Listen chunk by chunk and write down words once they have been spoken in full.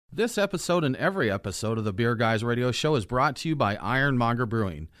This episode and every episode of the Beer Guys Radio Show is brought to you by Ironmonger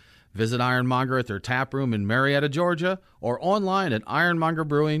Brewing. Visit Ironmonger at their tap room in Marietta, Georgia, or online at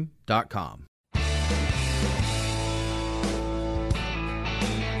ironmongerbrewing.com.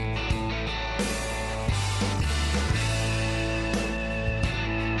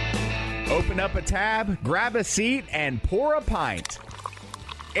 Open up a tab, grab a seat, and pour a pint.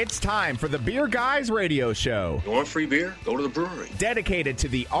 It's time for the Beer Guys Radio Show. You want free beer? Go to the brewery. Dedicated to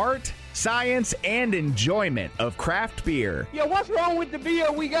the art, science, and enjoyment of craft beer. Yo, what's wrong with the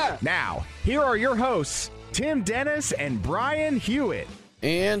beer we got? Now, here are your hosts, Tim Dennis and Brian Hewitt.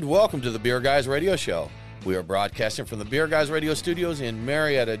 And welcome to the Beer Guys Radio Show. We are broadcasting from the Beer Guys Radio Studios in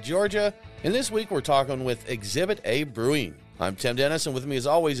Marietta, Georgia. And this week we're talking with Exhibit A Brewing. I'm Tim Dennis, and with me as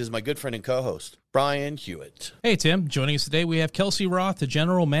always is my good friend and co-host, Brian Hewitt. Hey, Tim. Joining us today, we have Kelsey Roth, the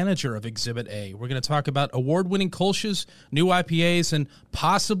general manager of Exhibit A. We're going to talk about award-winning Kolsch's, new IPAs, and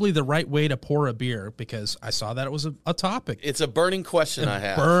possibly the right way to pour a beer, because I saw that it was a topic. It's a burning question I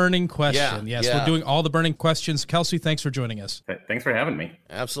have. Burning question. Yeah, yes, yeah. We're doing all the burning questions. Kelsey, thanks for joining us. Thanks for having me.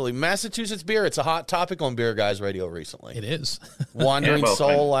 Absolutely. Massachusetts beer. It's a hot topic on Beer Guys Radio recently. It is. Wandering Yeah, well,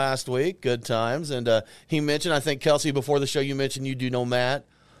 Soul last week. Good times. And he mentioned, I think, Kelsey, before the show, you mentioned you do know Matt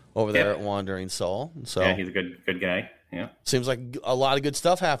over there at Wandering Soul. So yeah, he's a good guy. Yeah. seems like a lot of good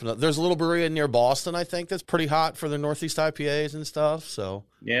stuff happening. There's a little brewery near Boston, I think, that's pretty hot for the Northeast IPAs and stuff. So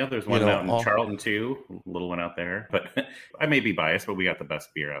Yeah, there's one out in Charlton, too. A little one out there. But I may be biased, but we got the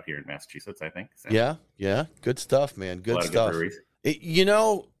best beer out here in Massachusetts, I think. So, yeah. Good stuff, man. a Good lot stuff. of good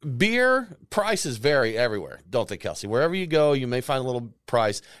breweries. Beer prices vary everywhere, don't they, Kelsey? Wherever you go, you may find a little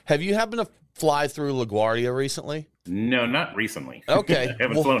price. Have you happened to fly through LaGuardia recently? No, not recently. Okay. I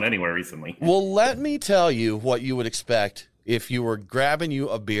haven't flown anywhere recently. Well, let me tell you what you would expect if you were grabbing you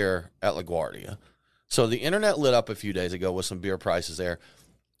a beer at LaGuardia. So the internet lit up a few days ago with some beer prices there.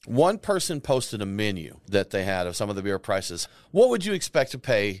 One person posted a menu that they had of some of the beer prices. What would you expect to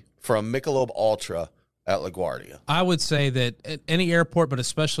pay for a Michelob Ultra at LaGuardia? I would say that at any airport, but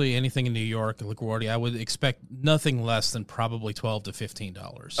especially anything in New York, LaGuardia, I would expect nothing less than probably $12 to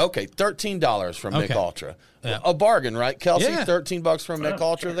 $15. Okay, $13 from Mick Okay. Ultra. Yeah. A bargain, right, Kelsey? Yeah. $13 from Mick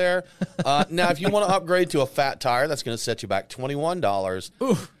Ultra there. Now, if you want to upgrade to a fat tire, that's going to set you back $21.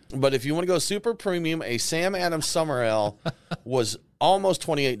 Oof. But if you want to go super premium, a Sam Adams Summer Ale was almost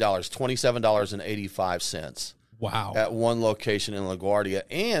 $28, $27.85 Wow. at one location in LaGuardia.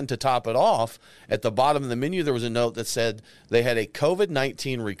 And to top it off, at the bottom of the menu, there was a note that said they had a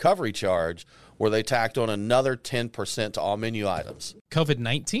COVID-19 recovery charge where they tacked on another 10% to all menu items.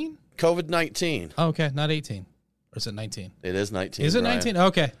 COVID-19? COVID-19. Oh, okay, not 18. Or is it 19? It is 19. Is it Brian. 19?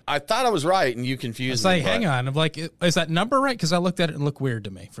 Okay. I thought I was right, and you I confused was me. like, hang on. I'm like, is that number right? Because I looked at it and it looked weird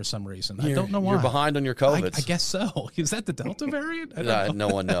to me for some reason. I don't know why. You're behind on your COVID. I guess so. Is that the Delta variant? I don't know.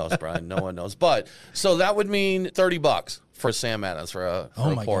 No one knows, Brian. No one knows. But so that would mean $30 for Sam Adams for a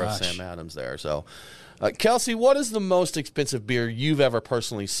pour of Sam Adams there. So, Kelsey, what is the most expensive beer you've ever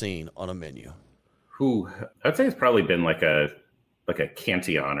personally seen on a menu? I'd say it's probably been like a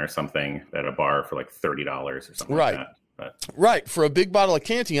Cantillon or something at a bar for like $30 or something Right. like that. But Right, for a big bottle of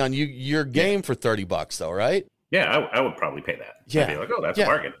Cantillon, you're game for $30 though, right? yeah, I would probably pay that. Yeah. I'd be like, oh, that's a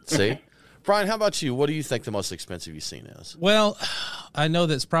bargain. See, Brian, how about you? What do you think the most expensive you've seen is? Well, I know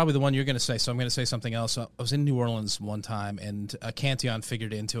that's probably the one you're going to say, so I'm going to say something else. I was in New Orleans one time, and a Cantillon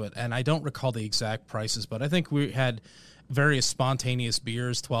figured into it, and I don't recall the exact prices, but I think we had various spontaneous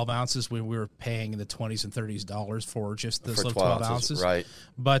beers, 12 ounces, when we were paying in the 20s and 30s dollars for just those For little 12 ounces. right.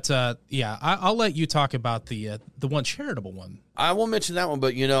 But, I'll let you talk about the one charitable one. I will mention that one,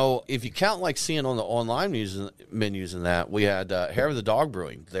 but if you count like seeing on the online menus and that, we had Hair of the Dog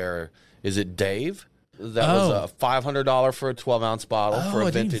Brewing. There, is it Dave? That was a $500 for a 12-ounce bottle for a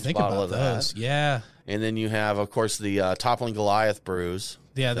I didn't even vintage think bottle about of that. those. Yeah. And then you have, of course, the Toppling Goliath brews.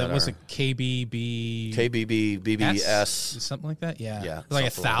 Yeah, that was are a KBB. BBS. Something like that, yeah. Yeah,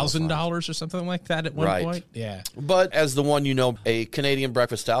 Like something along those $1,000 or something like that at one Right. point. Yeah. But as the one a Canadian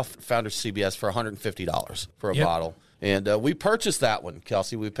breakfast stout, Founders CBS for $150 for a Yep. bottle. And we purchased that one,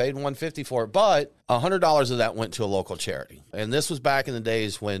 Kelsey. We paid $150 for it, but $100 of that went to a local charity. And this was back in the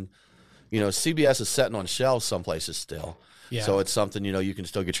days when, CBS is sitting on shelves some places still. Yeah. So it's something, you can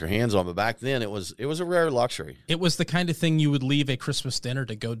still get your hands on. But back then it was a rare luxury. It was the kind of thing you would leave a Christmas dinner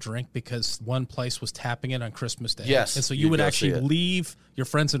to go drink because one place was tapping it on Christmas Day. Yes, And so you you'd would go actually see it. leave your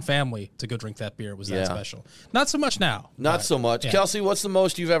friends and family to go drink that beer. It was that special. Not so much now. Not but, so much. yeah. Kelsey, what's the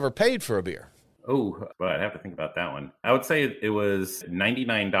most you've ever paid for a beer? Oh, well, I'd have to think about that one. I would say it was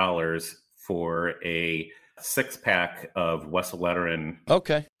 $99 for a 6-pack of Wesselletteren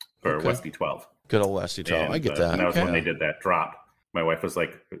Okay. or Okay. Westy 12. Good old Westy 12. I get that. And that was Okay. when they did that drop. My wife was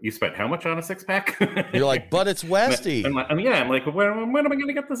like, "You spent how much on a 6-pack?" You're like, but it's Westy. I'm like, when am I going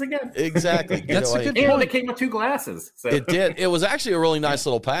to get this again? Exactly. That's a good And point. it came with 2 glasses. So. It did. It was actually a really nice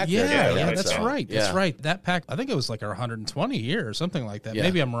little pack. Yeah, there. that's So, right. That's yeah. right. That pack, I think it was like 120 a year or something like that. Yeah.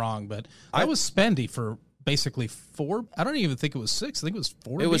 Maybe I'm wrong, but I was spendy for basically 4. I don't even think it was 6. I think it was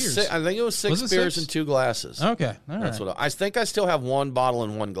 4 It was. beers. I think it was 6 Was it beers 6? and 2 glasses. Okay, all right. That's what I think. I still have 1 bottle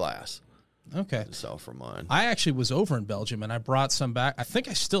and 1 glass. Okay. So for mine, I actually was over in Belgium and I brought some back. I think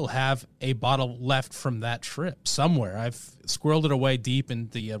I still have a bottle left from that trip somewhere. I've squirreled it away deep in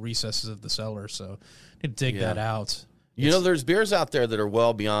the recesses of the cellar, so I need to dig that out. you know, there's beers out there that are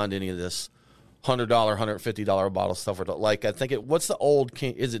well beyond any of this $100, $150 bottle stuff. Like I think what's the old?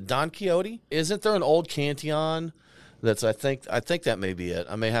 Is it Don Quixote? Isn't there an old Cantillon? That's I think that may be it.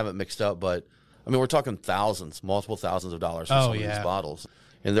 I may have it mixed up, but I mean we're talking multiple thousands of dollars for some of these bottles.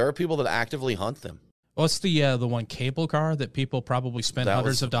 And there are people that actively hunt them. What's the one cable car that people probably spend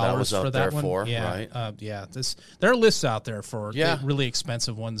hundreds of dollars for that one? Yeah, right? There are lists out there for Yeah. the really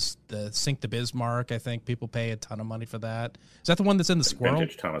expensive ones. The Sink to Bismarck, I think people pay a ton of money for that. Is that the one that's in the squirrel?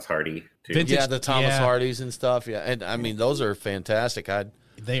 Vintage Thomas Hardy, too. Vintage- Yeah, the Thomas yeah. Hardys and stuff. Yeah, and I mean those are fantastic.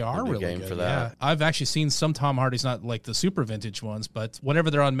 They are I'd be really game good. for that. Yeah. I've actually seen some Tom Hardys, not like the super vintage ones, but whenever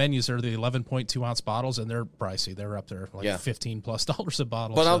they're on menus, they're the 11.2 ounce bottles, and they're pricey. They're up there like $15+ a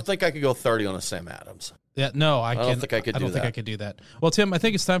bottle. But I so. don't think I could go 30 on a Sam Adams. Yeah, no, I don't think I could I do don't think that. I could do that. Well, Tim, I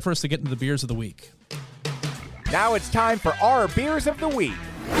think it's time for us to get into the beers of the week. Now it's time for our Beers of the Week.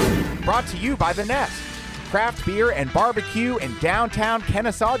 Brought to you by The Nest, craft beer and barbecue in downtown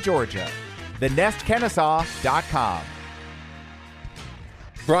Kennesaw, Georgia. TheNestKennesaw.com.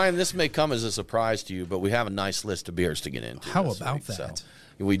 Brian, this may come as a surprise to you, but we have a nice list of beers to get into. How this about week, that? So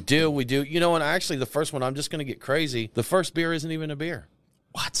we do. You know, and actually the first one, I'm just going to get crazy. The first beer isn't even a beer.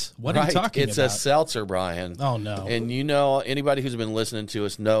 What? What are you talking It's about? a seltzer, Brian. Oh, no. And you know, anybody who's been listening to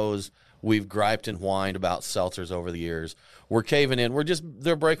us knows we've griped and whined about seltzers over the years. We're caving in.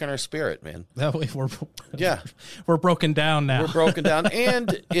 They're breaking our spirit, man. That way Yeah. we're broken down now. We're broken down.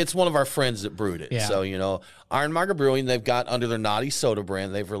 And it's one of our friends that brewed it. Yeah. So, you know, Ironmonger Brewing, they've got under their Naughty Soda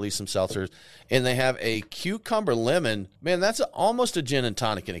brand, they've released some seltzers. And they have a cucumber lemon. Man, that's almost a gin and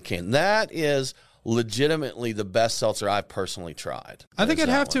tonic in a can. That is legitimately the best seltzer I've personally tried. I think Is I'd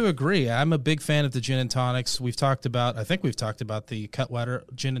that have one. to agree. I'm a big fan of the gin and tonics. I think we've talked about the Cutwater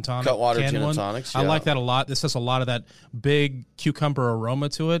gin and tonic. Cutwater canned gin and one. tonics, I yeah. like that a lot. This has a lot of that big cucumber aroma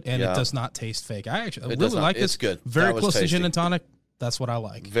to it, and Yeah. it does not taste fake. I actually It does really not. like this. It's good. Very That was close to tasty. gin and tonic. That's what I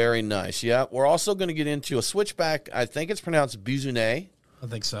like. Very nice. Yeah. We're also going to get into a switchback. I think it's pronounced Bisounet. I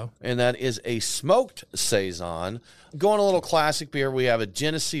think so. And that is a smoked Saison. Going a little classic beer, we have a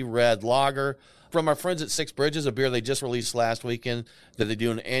Genesee Red Lager from our friends at Six Bridges, a beer they just released last weekend that they do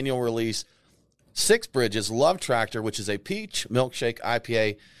an annual release. Six Bridges Love Tractor, which is a peach milkshake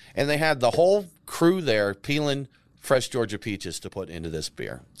IPA, and they had the whole crew there peeling fresh Georgia peaches to put into this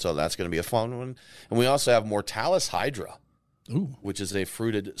beer. So that's going to be a fun one. And we also have Mortalis Hydra, which is a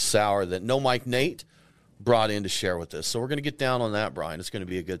fruited sour that No Mike Nate brought in to share with us. So we're going to get down on that, Brian. It's going to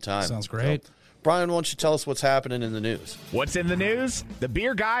be a good time. Sounds great. So, Brian, why don't you tell us what's happening in the news? What's in the news? The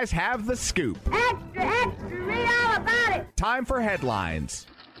beer guys have the scoop. Extra, extra, read all about it. Time for headlines.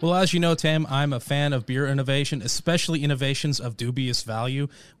 Well, as you know, Tim, I'm a fan of beer innovation, especially innovations of dubious value,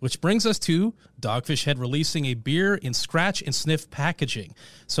 which brings us to Dogfish Head releasing a beer in scratch and sniff packaging.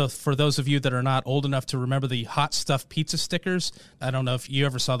 So for those of you that are not old enough to remember the hot stuff pizza stickers, I don't know if you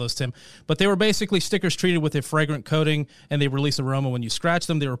ever saw those, Tim, but they were basically stickers treated with a fragrant coating, and they release aroma when you scratch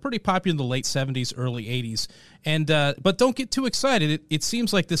them. They were pretty popular in the late 70s, early 80s. And but don't get too excited. It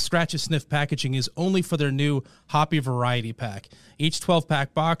seems like this scratch and sniff packaging is only for their new hoppy variety pack. Each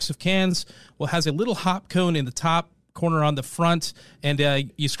 12-pack box of cans has a little hop cone in the top corner on the front, and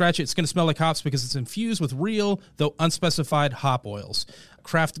you scratch it, it's going to smell like hops because it's infused with real, though unspecified, hop oils.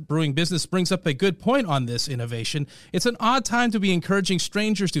 Craft Brewing Business brings up a good point on this innovation. It's an odd time to be encouraging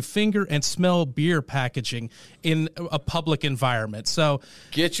strangers to finger and smell beer packaging in a public environment. So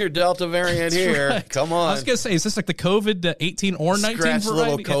Get your Delta variant here. right. Come on. I was going to say, is this like the COVID 18 or 19 Scratch the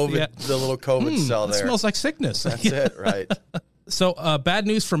little variety? COVID, Yeah. the little COVID cell It there. smells like sickness. That's it, right? So, bad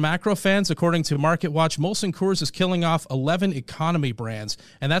news for macro fans. According to Market Watch, Molson Coors is killing off 11 economy brands.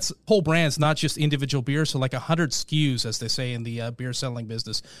 And that's whole brands, not just individual beers. So like 100 SKUs, as they say in the beer selling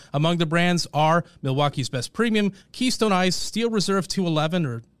business. Among the brands are Milwaukee's Best Premium, Keystone Ice, Steel Reserve 211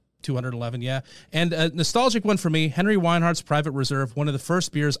 or 211, yeah. And a nostalgic one for me, Henry Weinhardt's Private Reserve, one of the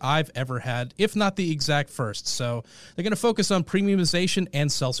first beers I've ever had, if not the exact first. So they're going to focus on premiumization and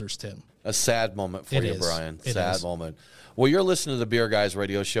seltzers, Tim. A sad moment for It you, is. Brian. It Sad is. moment. Well, you're listening to the Beer Guys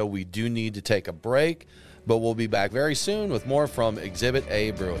radio show. We do need to take a break. But we'll be back very soon with more from Exhibit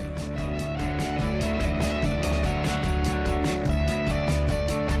A Brewing.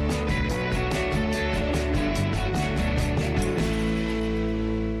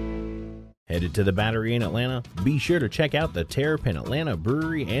 Headed to the Battery in Atlanta? Be sure to check out the Terrapin Atlanta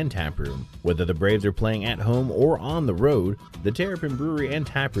Brewery and Tap Room. Whether the Braves are playing at home or on the road, the Terrapin Brewery and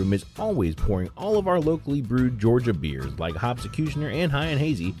Tap Room is always pouring all of our locally brewed Georgia beers like Hopsecutioner and High and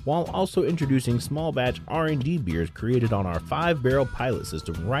Hazy, while also introducing small batch R&D beers created on our 5-barrel pilot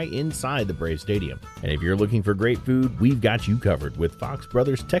system right inside the Brave Stadium. And if you're looking for great food, we've got you covered with Fox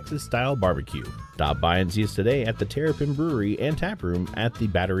Brothers Texas Style Barbecue. Stop by and see us today at the Terrapin Brewery and Tap Room at the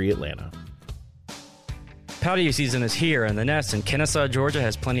Battery Atlanta. Patio season is here, and the Nest in Kennesaw, Georgia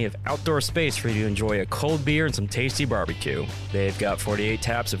has plenty of outdoor space for you to enjoy a cold beer and some tasty barbecue. They've got 48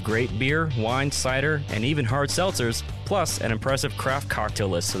 taps of great beer, wine, cider, and even hard seltzers, plus an impressive craft cocktail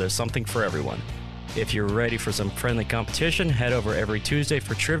list, so there's something for everyone. If you're ready for some friendly competition, head over every Tuesday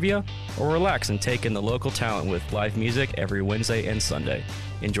for trivia, or relax and take in the local talent with live music every Wednesday and Sunday.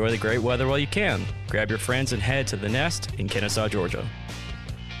 Enjoy the great weather while you can. Grab your friends and head to the Nest in Kennesaw, Georgia.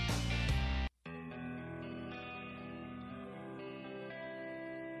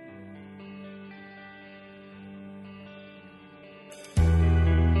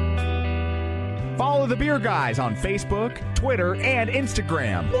 Follow the Beer Guys on Facebook, Twitter, and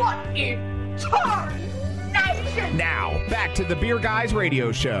Instagram. What in tarnation? Now, back to the Beer Guys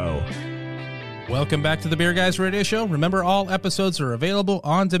radio show. Welcome back to the Beer Guys Radio Show. Remember, all episodes are available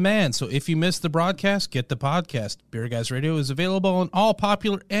on demand, so if you missed the broadcast, get the podcast. Beer Guys Radio is available on all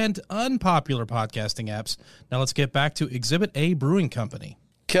popular and unpopular podcasting apps. Now let's get back to Exhibit A Brewing Company.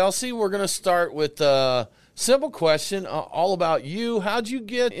 Kelsey, we're going to start with a simple question all about you. How'd you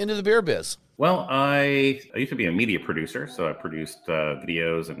get into the beer biz? Well, I used to be a media producer, so I produced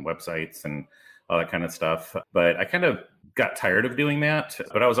videos and websites and all that kind of stuff. But I kind of got tired of doing that.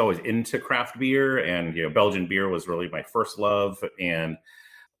 But I was always into craft beer, and Belgian beer was really my first love. And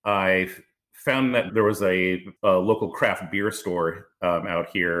I found that there was a local craft beer store out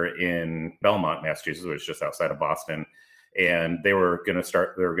here in Belmont, Massachusetts, which is just outside of Boston. And they were going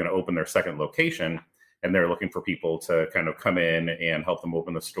to open their second location. And they're looking for people to kind of come in and help them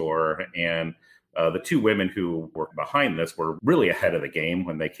open the store. And the two women who were behind this were really ahead of the game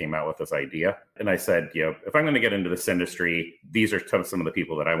when they came out with this idea. And I said, if I'm going to get into this industry, these are some of the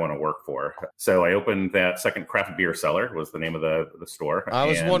people that I want to work for. So I opened that second craft beer cellar, was the name of the store. I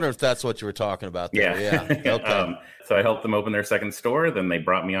was wondering if that's what you were talking about there. Yeah. Okay. So I helped them open their second store. Then they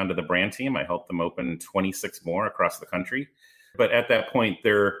brought me onto the brand team. I helped them open 26 more across the country. But at that point,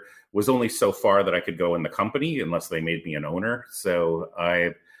 there was only so far that I could go in the company unless they made me an owner. So I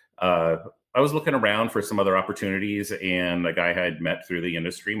was looking around for some other opportunities, and a guy I had met through the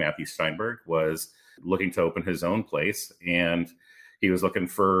industry, Matthew Steinberg, was looking to open his own place. And he was looking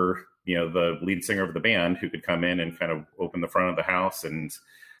for, the lead singer of the band who could come in and kind of open the front of the house. And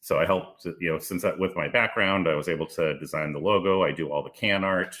so I helped, since with my background, I was able to design the logo. I do all the can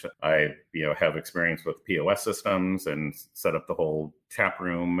art. I, have experience with POS systems and set up the whole tap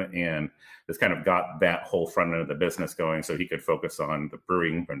room, and just kind of got that whole front end of the business going so he could focus on the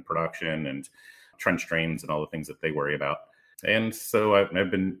brewing and production and trench drains and all the things that they worry about. And so I've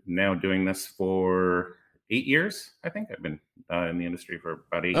been now doing this for 8 years. I think I've been in the industry for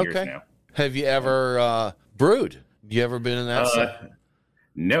about 8 years now. Have you ever brewed? You ever been in that?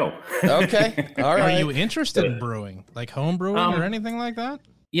 No. Okay. All right. Are you interested in brewing, like home brewing or anything like that?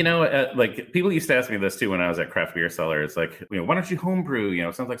 Like people used to ask me this too when I was at Craft Beer Cellar. It's like, why don't you home brew?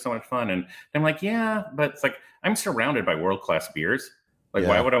 It sounds like so much fun. And I'm like, yeah, but it's like I'm surrounded by world-class beers. Like,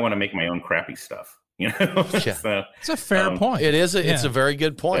 why would I want to make my own crappy stuff? Yeah. So, it's a fair point. It is. It's a very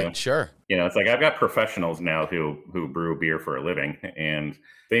good point. Sure. It's like I've got professionals now who brew beer for a living, and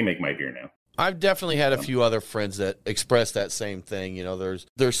they make my beer now. I've definitely had a few other friends that express that same thing.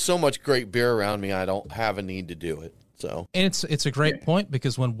 There's so much great beer around me, I don't have a need to do it. So, and it's a great point,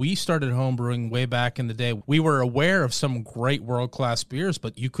 because when we started home brewing way back in the day, we were aware of some great world-class beers,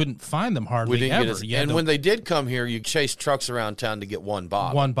 but you couldn't find them hardly ever. And when they did come here, you chased trucks around town to get one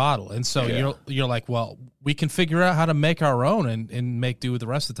bottle. And so you're like, well, we can figure out how to make our own and make do with the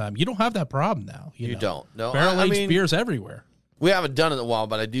rest of the time. You don't have that problem now. You don't. No, barrel-aged beers everywhere. We haven't done it in a while,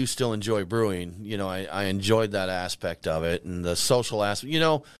 but I do still enjoy brewing. I enjoyed that aspect of it and the social aspect.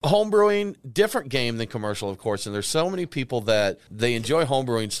 Home brewing, different game than commercial, of course. And there's so many people that they enjoy home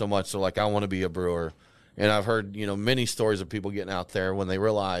brewing so much. They're like, I want to be a brewer. And I've heard, many stories of people getting out there when they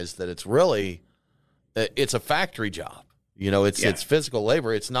realize that it's a factory job. It's physical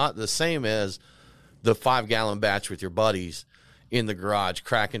labor. It's not the same as the 5-gallon batch with your buddies in the garage,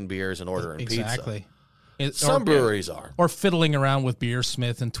 cracking beers and ordering pizza. Exactly. Some breweries are. Or fiddling around with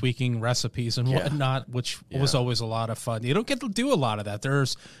Beersmith and tweaking recipes and whatnot, which was always a lot of fun. You don't get to do a lot of that.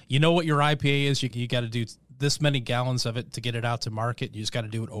 You know what your IPA is. You got to do this many gallons of it to get it out to market. You just got to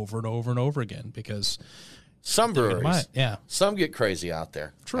do it over and over and over again because some breweries, some get crazy out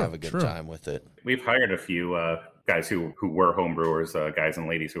there. Have a good time with it. We've hired a few guys who were home brewers, guys and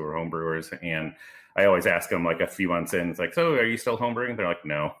ladies who were home brewers, and I always ask them like a few months in, it's like, so are you still home brewing? They're like,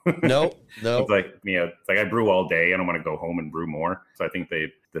 no. No. It's like, it's like I brew all day. I don't want to go home and brew more. So I think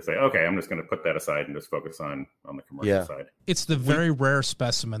they say, okay, I'm just going to put that aside and just focus on the commercial side. It's the very rare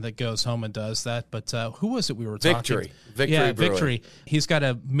specimen that goes home and does that. But who was it we were talking? Victory. He's got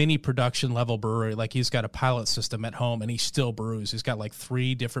a mini production level brewery. Like he's got a pilot system at home and he still brews. He's got like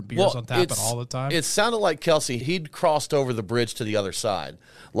 3 different beers on tap all the time. It sounded like Kelsey, he'd crossed over the bridge to the other side.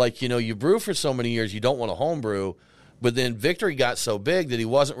 Like, you brew for so many years, you don't want to home brew. But then Victory got so big that he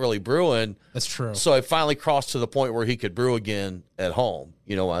wasn't really brewing. That's true. So it finally crossed to the point where he could brew again at home,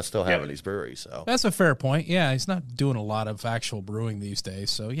 while still having these breweries. So that's a fair point. Yeah, he's not doing a lot of actual brewing these days.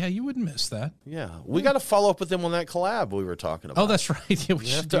 So, yeah, you wouldn't miss that. Yeah. We got to follow up with him on that collab we were talking about. Oh, that's right.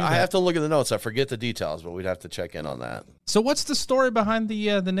 Yeah, I have to look at the notes. I forget the details, but we'd have to check in on that. So what's the story behind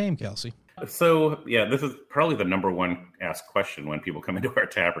the name, Kelsey? So, this is probably the number one asked question when people come into our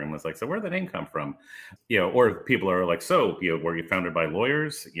tap room. It's like, so where'd the name come from? Or people are like, were you founded by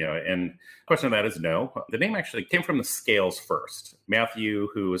lawyers? And the question of that is no. The name actually came from the scales first. Matthew,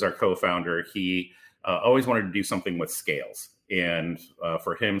 who is our co-founder, he always wanted to do something with scales. And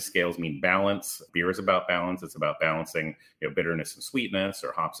for him, scales mean balance. Beer is about balance. It's about balancing bitterness and sweetness,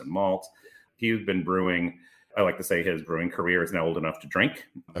 or hops and malt. He's been brewing. I like to say his brewing career is now old enough to drink.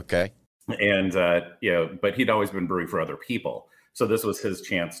 Okay. And, but he'd always been brewing for other people. So this was his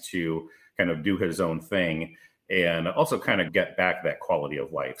chance to kind of do his own thing and also kind of get back that quality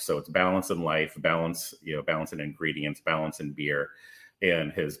of life. So it's balance in life, balance in ingredients, balance in beer.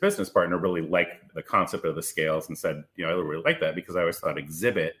 And his business partner really liked the concept of the scales and said, I really like that because I always thought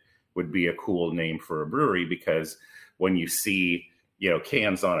Exhibit would be a cool name for a brewery, because when you see,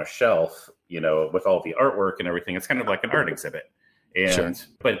 cans on a shelf, with all the artwork and everything, it's kind of like an art exhibit.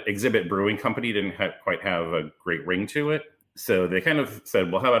 But Exhibit Brewing Company didn't quite have a great ring to it. So they kind of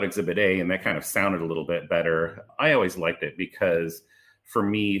said, well, how about Exhibit A? And that kind of sounded a little bit better. I always liked it because for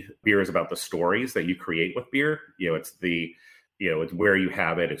me, beer is about the stories that you create with beer. It's it's where you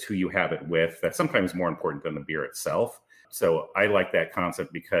have it. It's who you have it with. That's sometimes more important than the beer itself. So I like that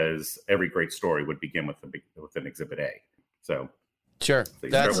concept because every great story would begin with an Exhibit A. So sure.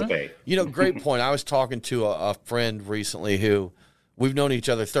 That's, great point. I was talking to a friend recently who we've known each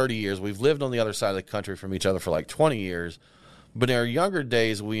other 30 years. We've lived on the other side of the country from each other for like 20 years. But in our younger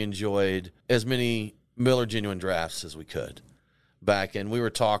days, we enjoyed as many Miller Genuine Drafts as we could back. And we were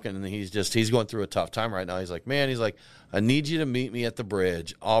talking, and he's going through a tough time right now. He's like, I need you to meet me at the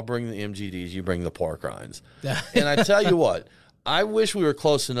bridge. I'll bring the MGDs. You bring the pork rinds. And I tell you what, I wish we were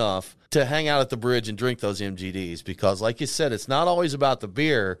close enough to hang out at the bridge and drink those MGDs, because like you said, it's not always about the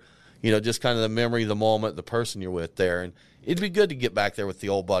beer, just kind of the memory, the moment, the person you're with there. And it'd be good to get back there with the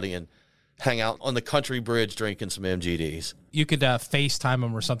old buddy and hang out on the country bridge drinking some MGDs. You could FaceTime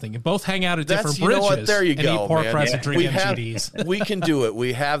them or something. You both hang out at different bridges. You know what? There you go, eat pork rinds and drink MGDs. We can do it.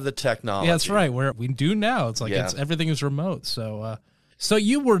 We have the technology. Yeah, that's right. We do now. It's like everything is remote. So, so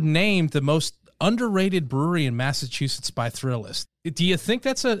you were named the most underrated brewery in Massachusetts by Thrillist. Do you think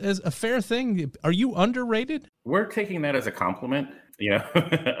that's a fair thing? Are you underrated? We're taking that as a compliment.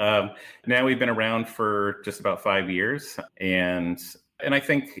 Now we've been around for just about 5 years, and I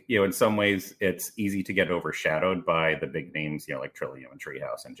think, in some ways it's easy to get overshadowed by the big names, like Trillium and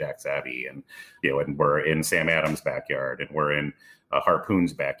Treehouse and Jack's Abbey, and, and we're in Sam Adams' backyard, and we're in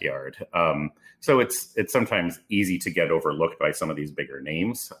Harpoon's backyard. So it's sometimes easy to get overlooked by some of these bigger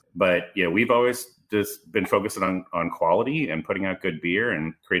names. But, we've always just been focusing on quality and putting out good beer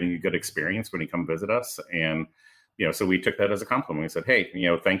and creating a good experience when you come visit us. And, so we took that as a compliment. We said, hey,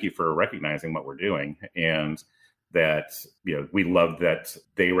 thank you for recognizing what we're doing. And that, we love that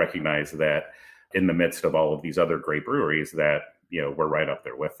they recognize that in the midst of all of these other great breweries that, we're right up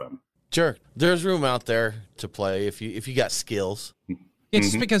there with them. Sure. There's room out there to play if you got skills. It's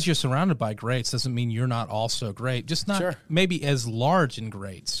just because you're surrounded by greats doesn't mean you're not also great. Just not maybe as large and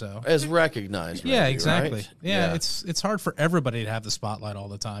great. So as recognized. Yeah, maybe, exactly. Right? Yeah, it's hard for everybody to have the spotlight all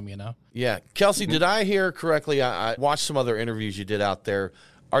the time, Yeah. Kelsey, did I hear correctly? I watched some other interviews you did out there.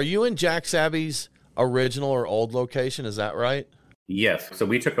 Are you in Jack's Abbey's original or old location? Is that right? Yes. So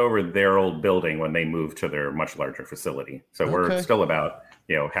we took over their old building when they moved to their much larger facility. So we're still about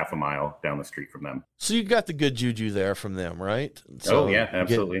half a mile down the street from them. So you got the good juju there from them, right? So yeah,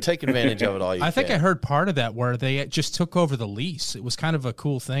 absolutely. Take advantage of it all you can. I think I heard part of that where they just took over the lease. It was kind of a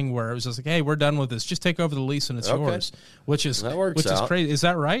cool thing where it was just like, hey, we're done with this. Just take over the lease and it's yours, which is crazy. Is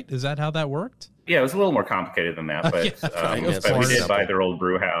that right? Is that how that worked? Yeah, it was a little more complicated than that, but, but we did buy their old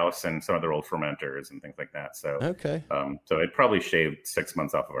brew house and some of their old fermenters and things like that. So so it probably shaved 6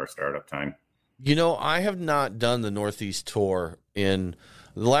 months off of our startup time. I have not done the Northeast tour the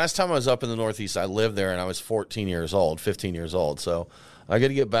last time I was up in the Northeast, I lived there and I was 15 years old. So I got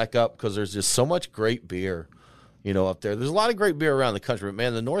to get back up because there's just so much great beer, up there. There's a lot of great beer around the country, but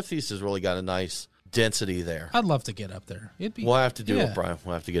man, the Northeast has really got a nice density there. I'd love to get up there. We'll have to do it, Brian.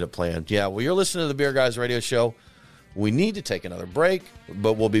 We'll have to get it planned. Yeah, well, you're listening to the Beer Guys Radio Show. We need to take another break,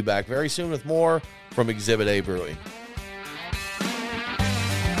 but we'll be back very soon with more from Exhibit A Brewing.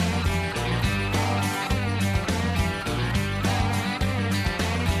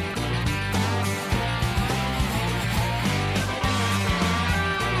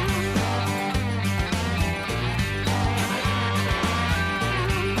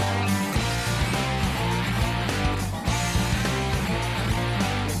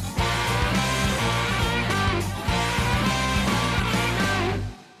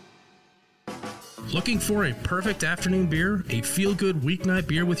 Looking for a perfect afternoon beer, a feel-good weeknight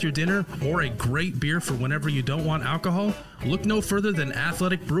beer with your dinner, or a great beer for whenever you don't want alcohol? Look no further than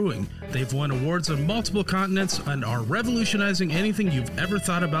Athletic Brewing. They've won awards on multiple continents and are revolutionizing anything you've ever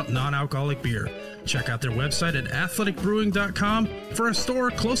thought about non-alcoholic beer. Check out their website at athleticbrewing.com for a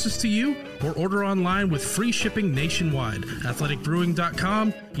store closest to you, or order online with free shipping nationwide.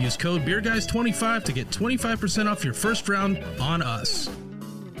 Athleticbrewing.com. Use code BeerGuys25 to get 25% off your first round on us.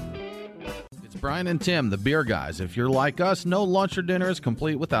 Brian and Tim, the Beer Guys. If you're like us, no lunch or dinner is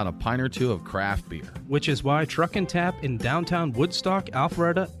complete without a pint or two of craft beer. Which is why Truck and Tap in downtown Woodstock,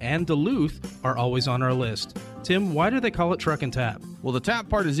 Alpharetta, and Duluth are always on our list. Tim, why do they call it Truck and Tap? Well, the tap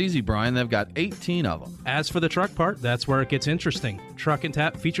part is easy, Brian. They've got 18 of them. As for the truck part, that's where it gets interesting. Truck and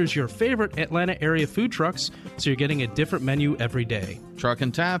Tap features your favorite Atlanta area food trucks, so you're getting a different menu every day. Truck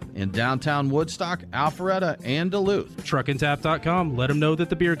and Tap in downtown Woodstock, Alpharetta, and Duluth. Truckandtap.com. Let them know that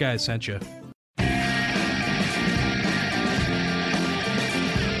the Beer Guys sent you.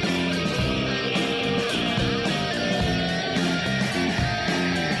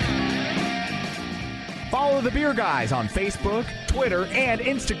 Follow the Beer Guys on Facebook, Twitter, and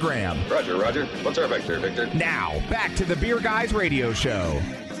Instagram. Roger. What's our vector, Victor? Now, back to the Beer Guys Radio Show.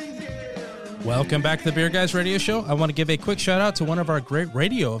 Welcome back to the Beer Guys Radio Show. I want to give a quick shout out to one of our great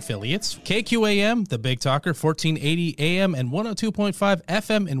radio affiliates, KQAM, the Big Talker, 1480 AM and 102.5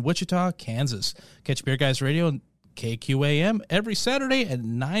 FM in Wichita, Kansas. Catch Beer Guys Radio and KQAM every Saturday at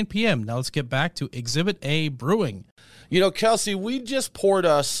 9 p.m. Now let's get back to Exhibit A Brewing. Kelsey, we just poured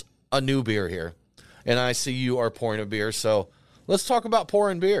us a new beer here, and I see you are pouring a beer, so let's talk about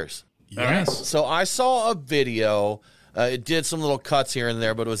pouring beers. Yes. So I saw a video. It did some little cuts here and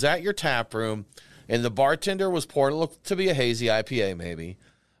there, but it was at your tap room, and the bartender was pouring. It looked to be a hazy IPA maybe,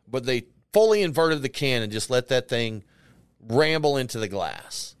 but they fully inverted the can and just let that thing ramble into the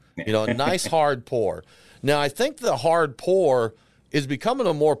glass. A nice hard pour. Now, I think the hard pour is becoming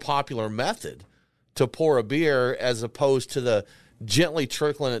a more popular method to pour a beer as opposed to the gently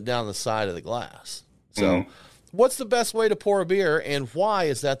trickling it down the side of the glass. So what's the best way to pour a beer, and why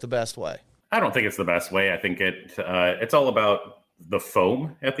is that the best way? I don't think it's the best way. I think it's all about the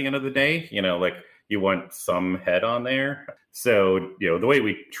foam at the end of the day. Like you want some head on there. So, the way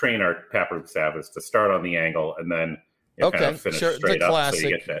we train our taproom staff is to start on the angle and then kind of finish straight up. Classic, so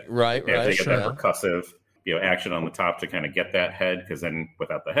you get that, right, that percussive, action on the top to kind of get that head. Because then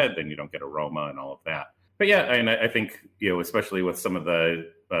without the head, then you don't get aroma and all of that. But yeah, and I think, especially with some of the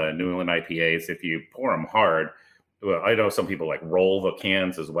New England IPAs, if you pour them hard, well, I know some people like roll the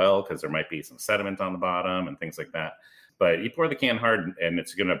cans as well because there might be some sediment on the bottom and things like that. But you pour the can hard and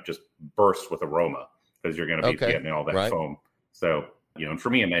it's going to just burst with aroma because you're going to be getting all that foam. So, and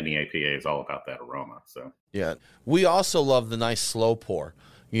for me, an IPA is all about that aroma. So yeah, we also love the nice slow pour.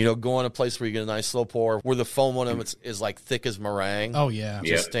 Go in a place where you get a nice slow pour where the foam on them is like thick as meringue. Oh, yeah.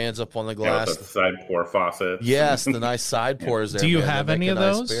 Just stands up on the glass. With the side pour faucet. Yes, the nice side pours there. Do you have any of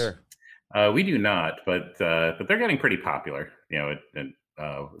those? Beer. We do not, but they're getting pretty popular,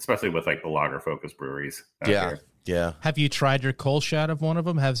 especially with like the lager focused breweries. Yeah. Have you tried your Kolsch out of one of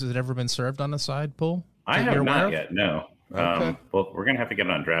them? Has it ever been served on a side pull? I have not yet, no. Well, we're going to have to get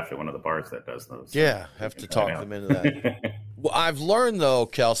it on draft at one of the bars that does those. Yeah, have to talk them into that. Well, I've learned, though,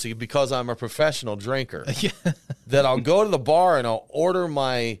 Kelsey, because I'm a professional drinker, that I'll go to the bar and I'll order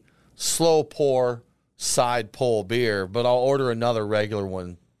my slow pour side pull beer, but I'll order another regular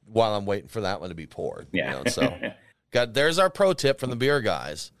one while I'm waiting for that one to be poured. Yeah. So there's our pro tip from the beer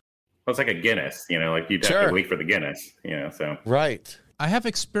guys. Well, it's like a Guinness, like you'd have to wait for the Guinness, so. Right. I have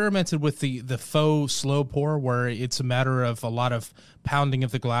experimented with the faux slow pour, where it's a matter of a lot of pounding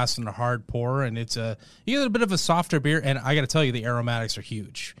of the glass and a hard pour, and you get a bit of a softer beer, and I got to tell you, the aromatics are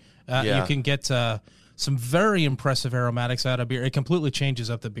huge. You can get some very impressive aromatics out of beer. It completely changes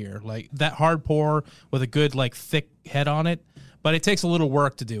up the beer. Like that hard pour with a good thick head on it, but it takes a little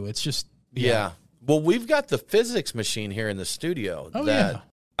work to do. It's just Well, we've got the physics machine here in the studio that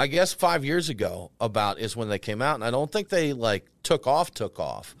I guess 5 years ago is when they came out, and I don't think they took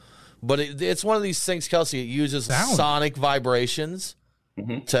off, but it's one of these things, Kelsey. It uses sonic vibrations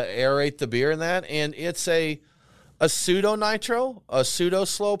to aerate the beer and it's a pseudo nitro, a pseudo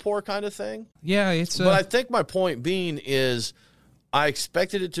slow pour kind of thing. Yeah, but I think my point being is I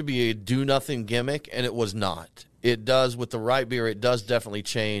expected it to be a do nothing gimmick, and it was not. It does, with the right beer, it does definitely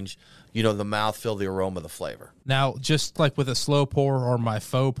change the mouthfeel, the aroma, the flavor. Now, just like with a slow pour or my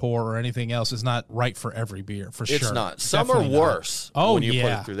faux pour or anything else, is not right for every beer, for sure. It's not. Some are worse when you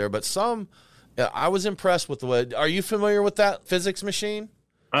put it through there, but some, I was impressed with the way. Are you familiar with that physics machine?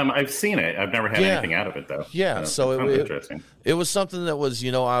 I've seen it. I've never had anything out of it, though. Yeah, so it interesting. It was something that was,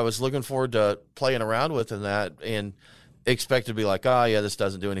 I was looking forward to playing around with and expected to be like, this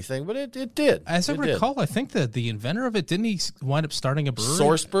doesn't do anything, but it did. As I recall, I think that the inventor of it, didn't he wind up starting a brewery?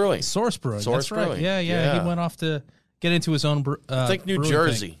 Source Brewing. That's right. Yeah. He went off to get into his own I think New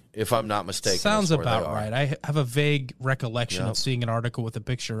Jersey, if I'm not mistaken. Sounds about right. I have a vague recollection of seeing an article with a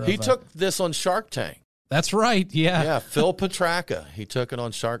picture of He took this on Shark Tank. That's right, yeah. Yeah, Phil Petraka. He took it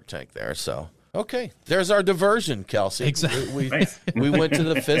on Shark Tank there, so. Okay, there's our diversion, Kelsey. Exactly. We went to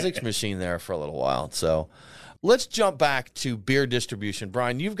the physics machine there for a little while, so. Let's jump back to beer distribution.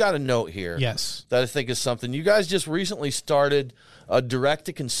 Brian, you've got a note here. Yes. That I think is something. You guys just recently started a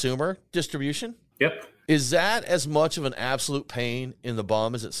direct-to-consumer distribution. Yep. Is that as much of an absolute pain in the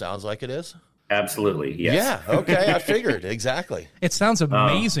bum as it sounds like it is? Absolutely, yes. Yeah, okay, I figured. Exactly. It sounds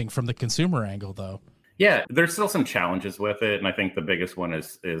amazing from the consumer angle, though. Yeah, there's still some challenges with it, and I think the biggest one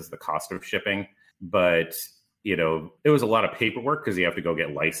is the cost of shipping. But it was a lot of paperwork because you have to go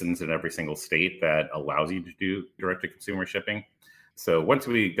get licensed in every single state that allows you to do direct-to-consumer shipping. So once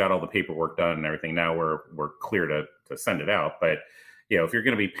we got all the paperwork done and everything, now we're clear to send it out. But if you're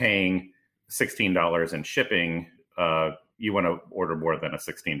going to be paying $16 in shipping, you want to order more than a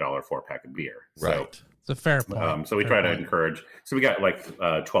 $16 4-pack of beer. Right. So, it's a fair point. So we try to encourage. So we got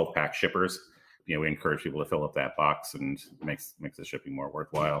 12-pack shippers. We encourage people to fill up that box and makes the shipping more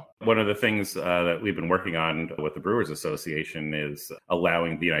worthwhile. One of the things that we've been working on with the Brewers Association is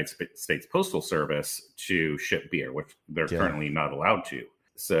allowing the United States Postal Service to ship beer, which they're currently not allowed to.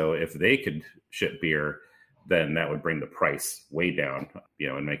 So if they could ship beer, then that would bring the price way down,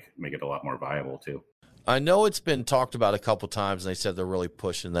 and make it a lot more viable too. I know it's been talked about a couple times, and they said they're really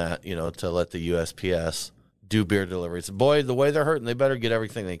pushing that, to let the USPS do beer deliveries. Boy, the way they're hurting, they better get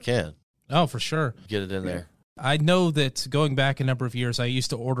everything they can. Oh, for sure. Get it in there. I know that going back a number of years, I used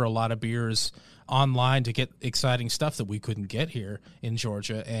to order a lot of beers online to get exciting stuff that we couldn't get here in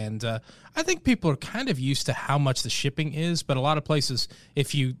Georgia. And I think people are kind of used to how much the shipping is, but a lot of places,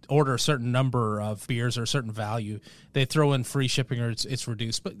 if you order a certain number of beers or a certain value, they throw in free shipping or it's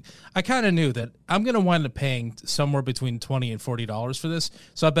reduced. But I kind of knew that I'm going to wind up paying somewhere between $20 and $40 for this,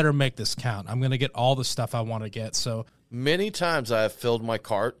 so I better make this count. I'm going to get all the stuff I want to get, so... Many times I have filled my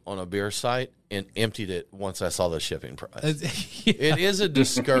cart on a beer site and emptied it once I saw the shipping price. It is a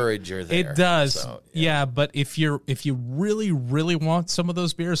discourager there. It does. So, yeah, but if you really, really want some of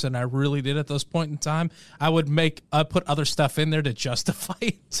those beers, and I really did at this point in time, I put other stuff in there to justify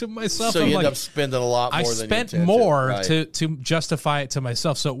it to myself. So you end up spending a lot more than you spent more to justify it to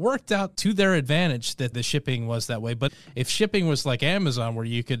myself. So it worked out to their advantage that the shipping was that way. But if shipping was like Amazon, where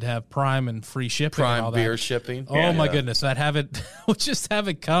you could have Prime and free shipping, and all beer that, shipping. Oh my goodness, I'd have it. We'll just have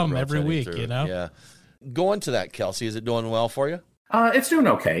it come every week, Yeah. Going to that, Kelsey, is it doing well for you? It's doing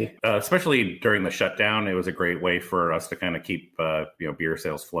okay, especially during the shutdown. It was a great way for us to kind of keep beer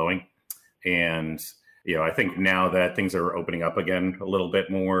sales flowing. And I think now that things are opening up again a little bit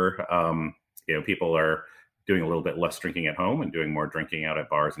more, people are doing a little bit less drinking at home and doing more drinking out at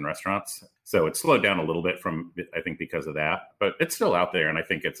bars and restaurants. So it's slowed down a little bit I think because of that, but it's still out there, and I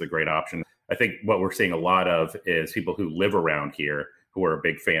think it's a great option. I think what we're seeing a lot of is people who live around here who are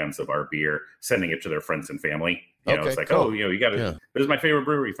big fans of our beer, sending it to their friends and family. It's like, cool. You got to, This is my favorite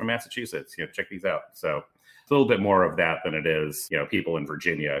brewery from Massachusetts. Check these out. So it's a little bit more of that than it is, people in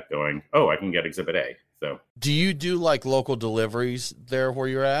Virginia going, oh, I can get Exhibit A. So, do you do like local deliveries there where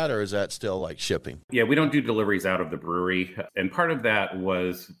you're at, or is that still like shipping? Yeah, we don't do deliveries out of the brewery. And part of that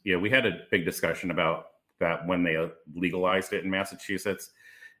was, we had a big discussion about that when they legalized it in Massachusetts.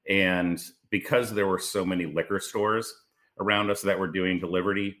 And because there were so many liquor stores around us that were doing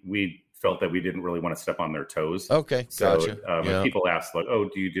delivery, we felt that we didn't really want to step on their toes. Okay, gotcha. So if people asked, like, oh,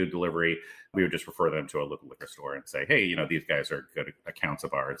 do you do delivery? We would just refer them to a local liquor store and say, hey, these guys are good accounts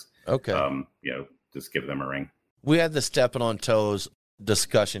of ours. Okay. Just give them a ring. We had the stepping on toes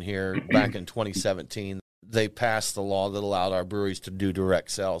discussion here back in 2017. They passed the law that allowed our breweries to do direct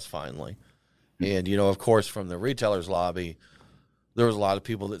sales finally. And, of course, from the retailers lobby, there was a lot of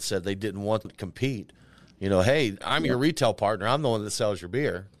people that said they didn't want to compete. Hey, I'm your retail partner. I'm the one that sells your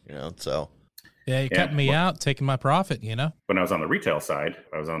beer, so. Yeah, you're cutting me out, taking my profit, When I was on the retail side,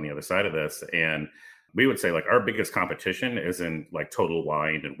 I was on the other side of this, and we would say, like, our biggest competition isn't like Total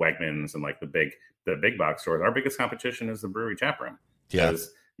Wine and Wegmans and like the big box stores. Our biggest competition is the brewery tap room.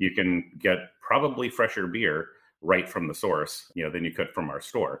 Because you can get probably fresher beer right from the source, than you could from our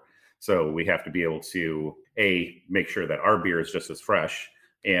store. So we have to be able to, A, make sure that our beer is just as fresh,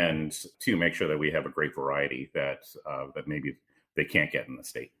 and 2, make sure that we have a great variety that maybe they can't get in the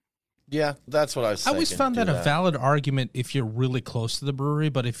state. Yeah, that's what I was thinking. I always found that a valid argument if you're really close to the brewery,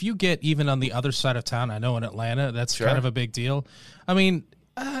 but if you get even on the other side of town, I know in Atlanta, that's kind of a big deal. I mean,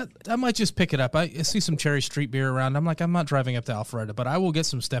 I might just pick it up. I see some Cherry Street beer around. I'm like, I'm not driving up to Alpharetta, but I will get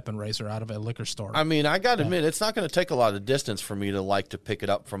some Step and Razor out of a liquor store. I mean, I got to admit, it's not going to take a lot of distance for me to pick it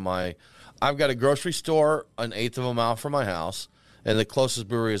up from I've got a grocery store an eighth of a mile from my house, and the closest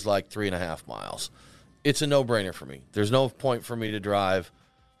brewery is like 3.5 miles. It's a no-brainer for me. There's no point for me to drive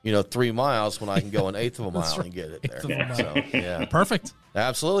 3 miles when I can go an eighth of a mile and get it there. So, yeah. Perfect.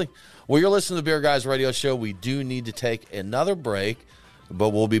 Absolutely. Well, you're listening to the Beer Guys Radio Show. We do need to take another break, but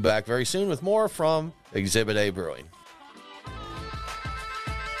we'll be back very soon with more from Exhibit A Brewing.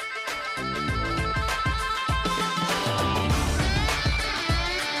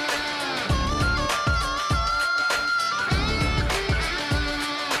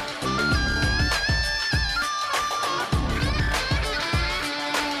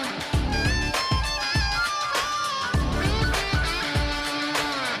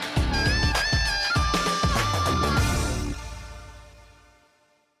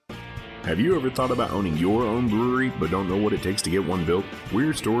 Have you ever thought about owning your own brewery but don't know what it takes to get one built?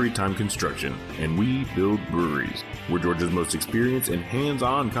 We're Storytime Construction, and we build breweries. We're Georgia's most experienced and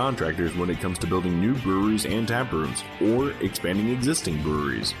hands-on contractors when it comes to building new breweries and tap rooms, or expanding existing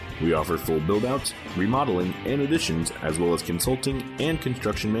breweries. We offer full build-outs, remodeling, and additions, as well as consulting and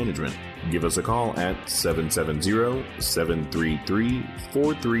construction management. Give us a call at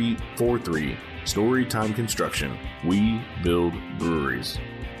 770-733-4343. Storytime Construction. We build breweries.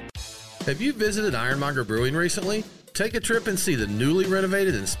 Have you visited Ironmonger Brewing recently? Take a trip and see the newly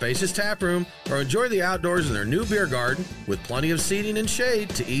renovated and spacious tap room, or enjoy the outdoors in their new beer garden with plenty of seating and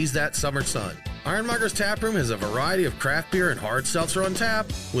shade to ease that summer sun. Ironmonger's tap room has a variety of craft beer and hard seltzer on tap,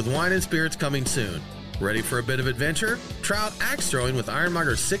 with wine and spirits coming soon. Ready for a bit of adventure? Try out axe throwing with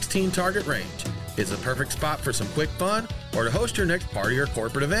Ironmonger's 16 target range. It's the perfect spot for some quick fun or to host your next party or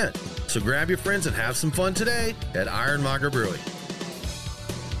corporate event. So grab your friends and have some fun today at Ironmonger Brewing.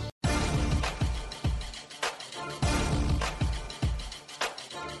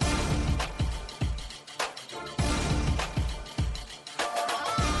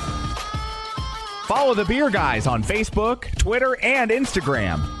 Follow the Beer Guys on Facebook, Twitter, and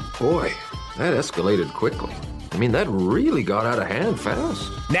Instagram. Boy, that escalated quickly. I mean, that really got out of hand fast.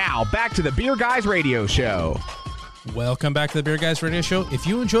 Now, back to the Beer Guys Radio Show. Welcome back to the Beer Guys Radio Show. If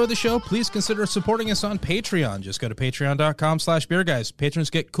you enjoy the show, please consider supporting us on Patreon. Just go to patreon.com/beerguys. Patrons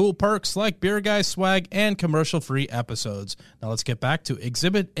get cool perks like Beer Guys swag and commercial-free episodes. Now let's get back to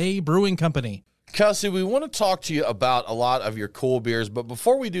Exhibit A Brewing Company. Kelsey, we want to talk to you about a lot of your cool beers, but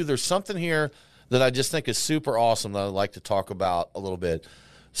before we do, there's something here that I just think is super awesome that I'd like to talk about a little bit.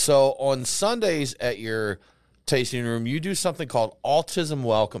 So on Sundays at your tasting room, you do something called Autism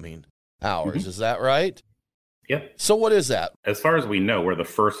Welcoming Hours. Mm-hmm. Is that right? Yeah. So what is that? As far as we know, we're the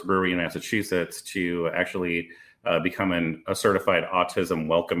first brewery in Massachusetts to actually become a certified autism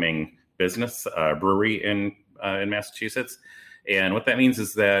welcoming business brewery in Massachusetts. And what that means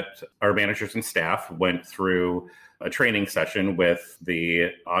is that our managers and staff went through a training session with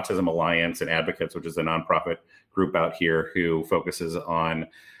the Autism Alliance and Advocates, which is a nonprofit group out here who focuses on,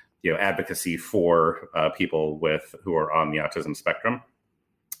 advocacy for people who are on the autism spectrum.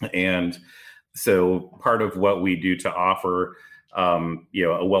 And so part of what we do to offer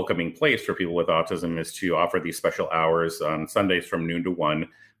a welcoming place for people with autism is to offer these special hours on Sundays from noon to 1,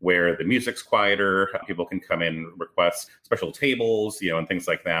 where the music's quieter. People can come in, request special tables, and things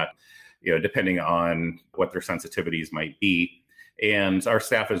like that, depending on what their sensitivities might be. And our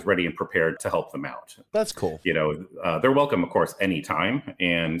staff is ready and prepared to help them out. That's cool. They're welcome, of course, anytime.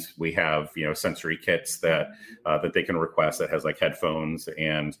 And we have, sensory kits that they can request that has like headphones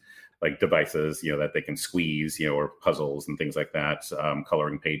and like devices, that they can squeeze, or puzzles and things like that,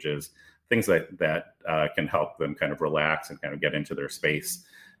 coloring pages, things that can help them kind of relax and kind of get into their space.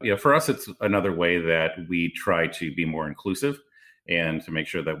 For us, it's another way that we try to be more inclusive and to make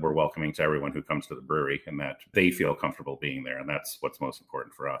sure that we're welcoming to everyone who comes to the brewery and that they feel comfortable being there. And that's what's most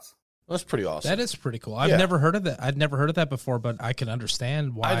important for us. That's pretty awesome. That is pretty cool. I've never heard of that. I'd never heard of that before, but I can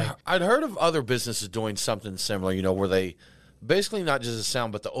understand why. I'd heard of other businesses doing something similar, where they basically not just the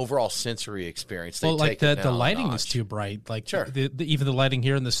sound, but the overall sensory experience. They like the lighting is too bright. Like sure. Even the lighting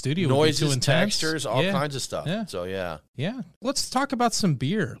here in the studio noises, would be too intense. textures, all kinds of stuff. Yeah. So yeah. Let's talk about some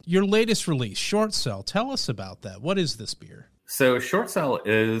beer. Your latest release, Short Sell. Tell us about that. What is this beer? So Short Sell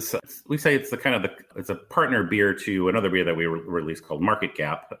is, we say it's it's a partner beer to another beer that we released called Market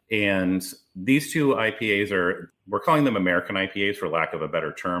Gap. And these two IPAs we're calling them American IPAs for lack of a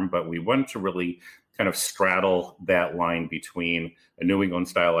better term, but we want to really kind of straddle that line between a New England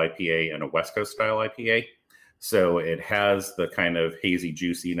style IPA and a West Coast style IPA. So it has the kind of hazy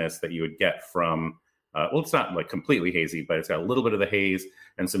juiciness that you would get from, it's not like completely hazy, but it's got a little bit of the haze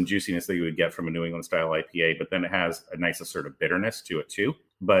and some juiciness that you would get from a New England style IPA, but then it has a nice sort of bitterness to it too.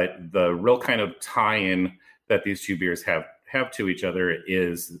 But the real kind of tie-in that these two beers have to each other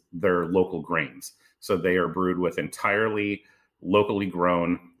is their local grains. So they are brewed with entirely locally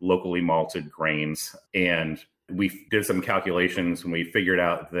grown, locally malted grains. And we did some calculations and we figured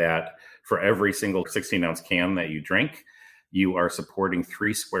out that for every single 16-ounce can that you drink, you are supporting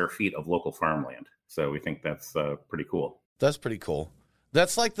 3 square feet of local farmland. So we think that's pretty cool. That's pretty cool.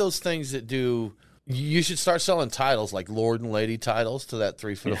 That's like those things that do. You should start selling titles like Lord and Lady titles to that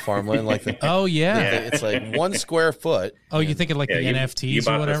 3 foot of farmland. Like oh yeah, it's like 1 square foot. Oh, you thinking like the NFTs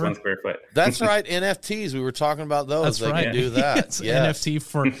or whatever? 1 square foot. That's right, NFTs. We were talking about those. That's right. Can do that. It's NFT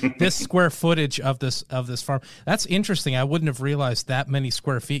for this square footage of this farm. That's interesting. I wouldn't have realized that many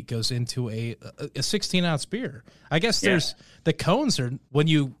square feet goes into a 16-ounce beer. I guess there's the cones are when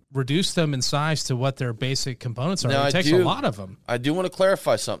you reduce them in size to what their basic components are. Now, it takes a lot of them. I do want to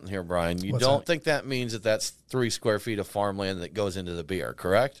clarify something here, Brian. You don't think that means that that's 3 square feet of farmland that goes into the beer,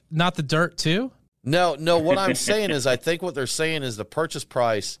 correct? Not the dirt too? No. What I'm saying is I think what they're saying is the purchase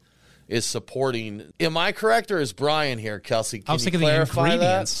price is supporting. Am I correct or is Brian here, Kelsey? Can I was you thinking clarify the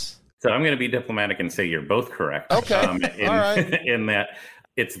ingredients. So I'm going to be diplomatic and say you're both correct. Okay. All right. In that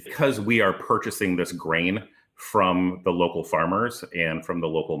it's because we are purchasing this grain from the local farmers and from the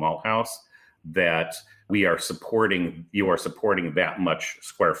local malt house that you are supporting that much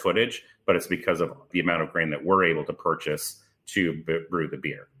square footage, but it's because of the amount of grain that we're able to purchase to brew the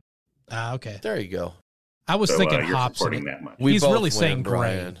beer. Okay. There you go. I was thinking you're hops. supporting that much. He's really win, saying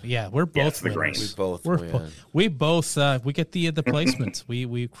Brian. grain. Yeah, we're both winners. We both win. We get the placement.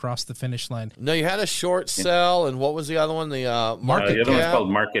 we crossed the finish line. No, you had a Short Sell, and what was the other one? The Market Gap? The other one's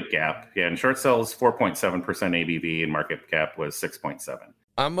called Market Gap. Yeah, and Short Sell is 4.7% ABV, and Market Gap was 6.7.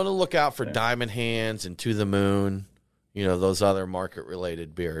 I'm going to look out for Diamond Hands and To the Moon, those other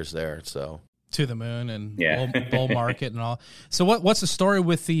market-related beers there, so... To the Moon and Bull Market and all. So what's the story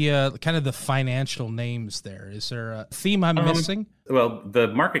with the kind of the financial names there? Is there a theme I'm missing? Well, the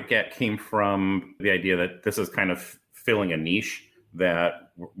Market Gap came from the idea that this is kind of filling a niche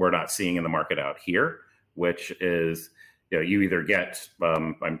that we're not seeing in the market out here, which is, you either get,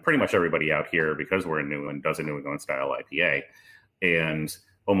 I'm pretty much everybody out here because we're in New England does a New England style IPA, and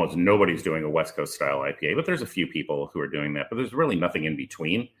almost nobody's doing a West Coast style IPA, but there's a few people who are doing that, but there's really nothing in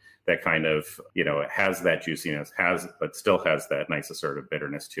between that kind of, has that juiciness, but still has that nice assertive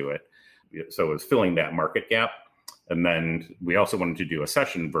bitterness to it. So it was filling that market gap. And then we also wanted to do a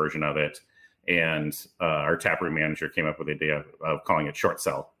session version of it. And our taproom manager came up with the idea of calling it Short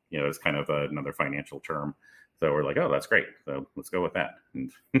Sell, as kind of another financial term. So we're like, oh, that's great. So let's go with that.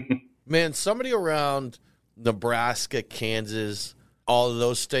 Man, somebody around Nebraska, Kansas, all of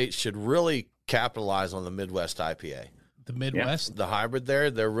those states should really capitalize on the Midwest IPA. The Midwest, the hybrid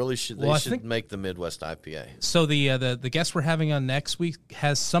there, they really should. They should make the Midwest IPA. So the guest we're having on next week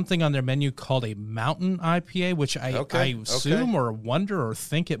has something on their menu called a Mountain IPA, which I assume or wonder or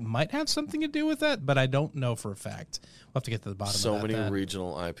think it might have something to do with that, but I don't know for a fact. We'll have to get to the bottom of that. So many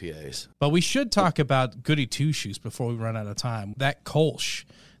regional IPAs. But we should talk about Goody Two Shoes before we run out of time. That Kolsch,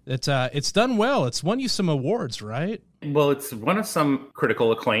 it's done well. It's won you some awards, right? Well, it's won us some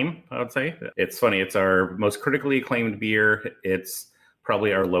critical acclaim, I would say. It's funny. It's our most critically acclaimed beer. It's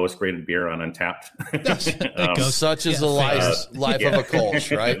probably our lowest rated beer on Untappd. Such is the life of a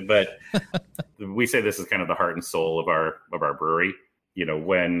Kolsch, right? But we say this is kind of the heart and soul of our brewery. You know,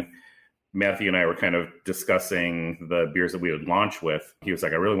 when Matthew and I were kind of discussing the beers that we would launch with, he was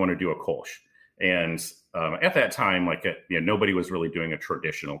like, I really want to do a Kolsch. And at that time, like, nobody was really doing a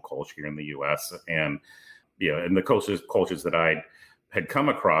traditional Kolsch here in the U.S. And, and the Kolsch's that I had come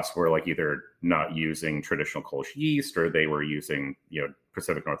across were like either not using traditional Kolsch yeast, or they were using,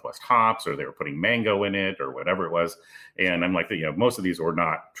 Pacific Northwest hops, or they were putting mango in it, or whatever it was. And I'm like, most of these were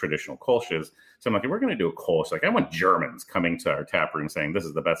not traditional Kolsch's. So I'm like, if we're going to do a Kolsch, like I want Germans coming to our tap room saying, this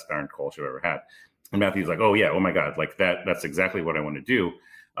is the best darn Kolsch I've ever had. And Matthew's like, oh yeah, oh my God, like that's exactly what I want to do.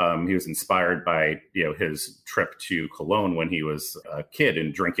 He was inspired by, his trip to Cologne when he was a kid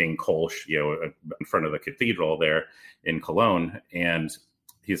and drinking Kolsch, in front of the cathedral there in Cologne. And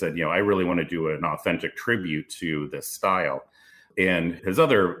he said, I really want to do an authentic tribute to this style. And his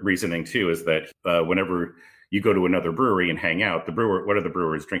other reasoning too is that whenever you go to another brewery and hang out, what are the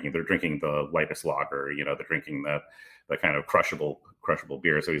brewers drinking? They're drinking the lightest lager, they're drinking the kind of crushable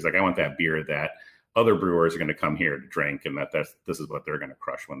beer. So he's like, I want that beer that other brewers are going to come here to drink, and this is what they're going to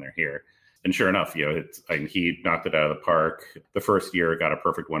crush when they're here. And sure enough, he knocked it out of the park. The first year, it got a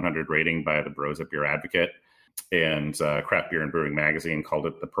perfect 100 rating by the Bros at Beer Advocate, and Craft Beer and Brewing Magazine called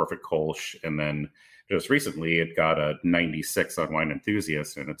it the perfect Kolsch. And then just recently, it got a 96 on Wine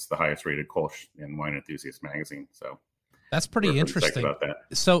Enthusiast, and it's the highest rated Kolsch in Wine Enthusiast magazine. So that's pretty interesting. About that.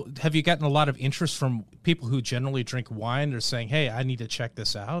 So have you gotten a lot of interest from people who generally drink wine? They're saying, hey, I need to check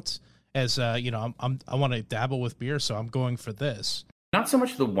this out. As I want to dabble with beer, so I'm going for this. Not so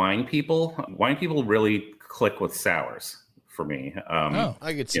much the wine people. Wine people really click with sours for me.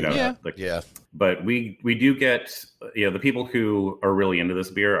 I could see that. Yeah. But we do get, the people who are really into this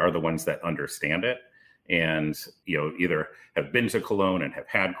beer are the ones that understand it, and either have been to Cologne and have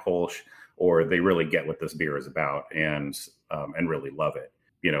had Kolsch, or they really get what this beer is about and really love it.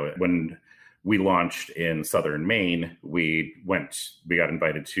 When we launched in Southern Maine, we got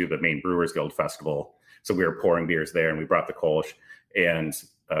invited to the Maine Brewers Guild Festival. So we were pouring beers there, and we brought the Kolsch, and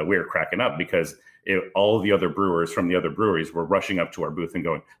we were cracking up because all of the other brewers from the other breweries were rushing up to our booth and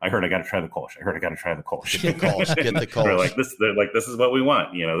going, I heard I got to try the Kolsch. I heard I got to try the Kolsch. Get the Kolsch. Get the Kolsch. They're like, this is what we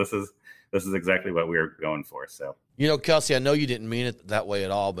want. This is exactly what we were going for. So, Kelsey, I know you didn't mean it that way at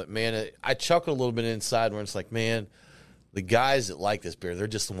all, but man, I chuckled a little bit inside where it's like, man, the guys that like this beer, they're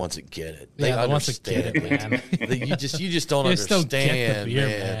just the ones that get it. They understand it, man. You just don't understand, get the beer,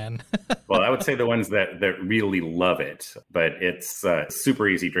 man. Well, I would say the ones that really love it, but it's super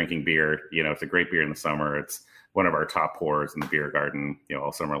easy drinking beer. It's a great beer in the summer. It's one of our top pours in the beer garden,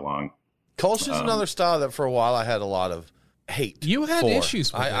 all summer long. Kolsch is another style that for a while I had a lot of hate. You had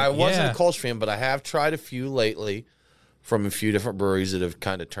issues with it. I wasn't a Kolsch fan, but I have tried a few lately from a few different breweries that have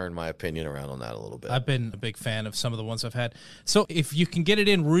kind of turned my opinion around on that a little bit. I've been a big fan of some of the ones I've had. So if you can get it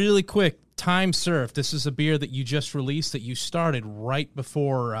in really quick, Time Surf. This is a beer that you just released that you started right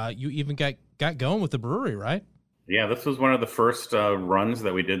before you even got going with the brewery, right? Yeah, this was one of the first runs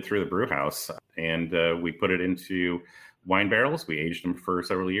that we did through the brew house. And we put it into wine barrels. We aged them for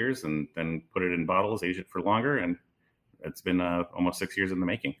several years and then put it in bottles, aged it for longer. And it's been almost 6 years in the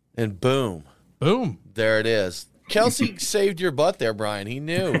making. And boom, there it is. Kelsey saved your butt there, Brian. He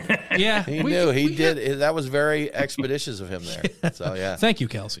knew. Yeah. He knew. He did. That was very expeditious of him there. So, yeah. Thank you,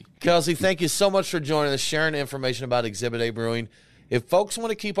 Kelsey. Kelsey, thank you so much for joining us, sharing information about Exhibit A Brewing. If folks want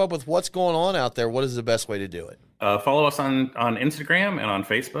to keep up with what's going on out there, what is the best way to do it? Follow us on Instagram and on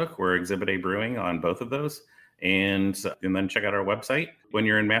Facebook. We're Exhibit A Brewing on both of those. And then check out our website. When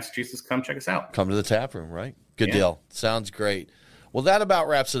you're in Massachusetts, come check us out. Come to the tap room, right? Good deal. Sounds great. Well, that about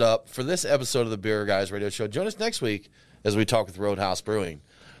wraps it up for this episode of the Beer Guys Radio Show. Join us next week as we talk with Roadhouse Brewing.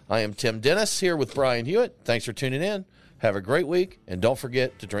 I am Tim Dennis here with Brian Hewitt. Thanks for tuning in. Have a great week, and don't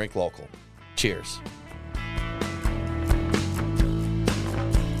forget to drink local. Cheers.